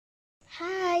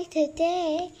Hi,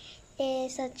 today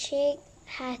is a chick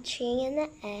hatching in the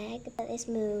egg that is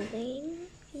moving.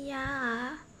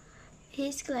 Yeah,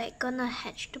 he's like gonna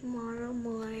hatch tomorrow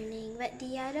morning, but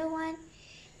the other one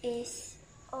is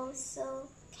also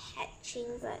hatching,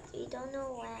 but we don't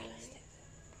know when.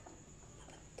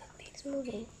 It's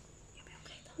moving.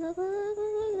 Look, look, look,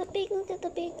 look, the pig, look at the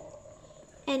pig.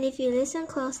 And if you listen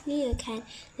closely, you can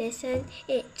listen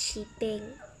it cheeping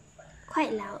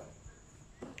quite loud.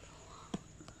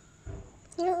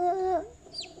 Look, look, look.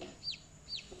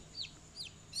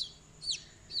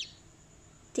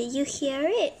 Did you hear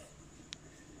it?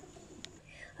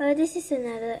 Oh, this is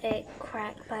another egg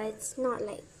crack, but it's not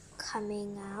like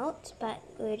coming out. But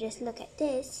we'll just look at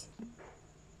this.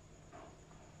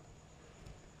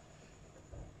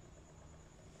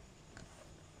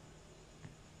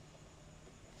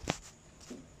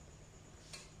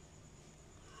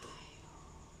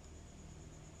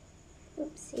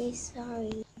 Oopsie,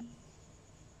 sorry.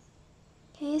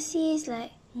 Can you see it's like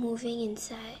moving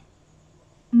inside?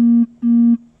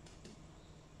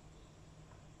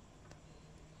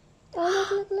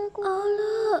 Oh, look, look,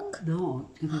 look. Oh,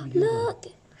 look. No, Look.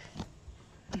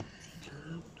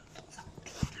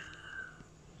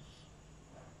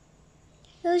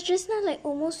 It was just not like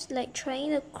almost like trying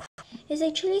to. It's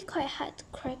actually quite hard to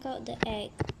crack out the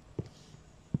egg.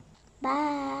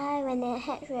 Bye. When they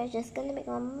hatch, we're just gonna make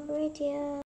one more video.